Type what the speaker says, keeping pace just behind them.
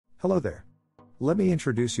Hello there. Let me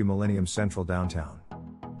introduce you Millennium Central Downtown.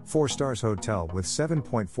 4 stars hotel with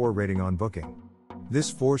 7.4 rating on Booking.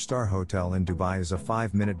 This 4-star hotel in Dubai is a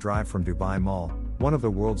 5-minute drive from Dubai Mall, one of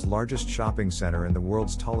the world's largest shopping center and the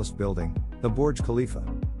world's tallest building, the Burj Khalifa.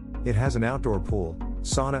 It has an outdoor pool,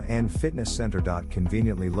 sauna and fitness center.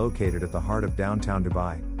 Conveniently located at the heart of downtown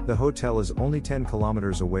Dubai, the hotel is only 10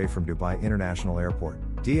 kilometers away from Dubai International Airport,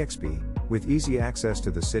 DXB, with easy access to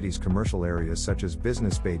the city's commercial areas such as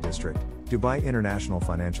Business Bay District, Dubai International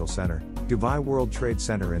Financial Center, Dubai World Trade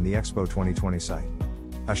Center and the Expo 2020 site.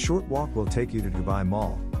 A short walk will take you to Dubai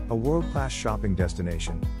Mall, a world-class shopping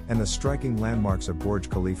destination, and the striking landmarks of Burj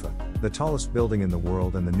Khalifa, the tallest building in the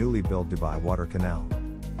world, and the newly built Dubai Water Canal.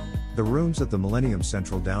 The rooms at the Millennium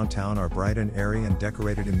Central Downtown are bright and airy and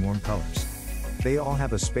decorated in warm colors. They all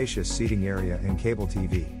have a spacious seating area and cable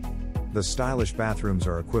TV. The stylish bathrooms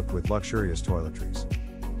are equipped with luxurious toiletries.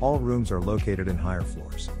 All rooms are located in higher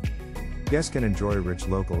floors. Guests can enjoy rich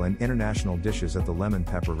local and international dishes at the Lemon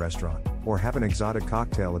Pepper restaurant, or have an exotic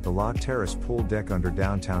cocktail at the La Terrace pool deck under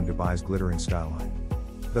downtown Dubai's glittering skyline.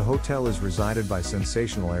 The hotel is resided by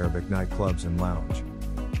sensational Arabic nightclubs and lounge.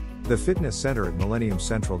 The fitness center at Millennium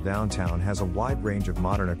Central Downtown has a wide range of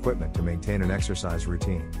modern equipment to maintain an exercise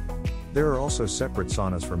routine. There are also separate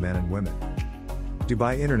saunas for men and women.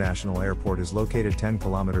 Dubai International Airport is located 10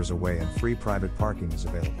 kilometers away and free private parking is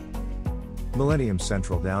available. Millennium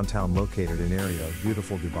Central Downtown located in area of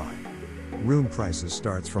beautiful Dubai. Room prices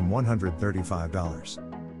starts from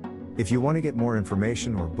 $135. If you want to get more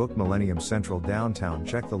information or book Millennium Central Downtown,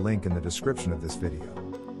 check the link in the description of this video.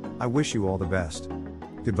 I wish you all the best.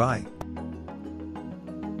 Goodbye.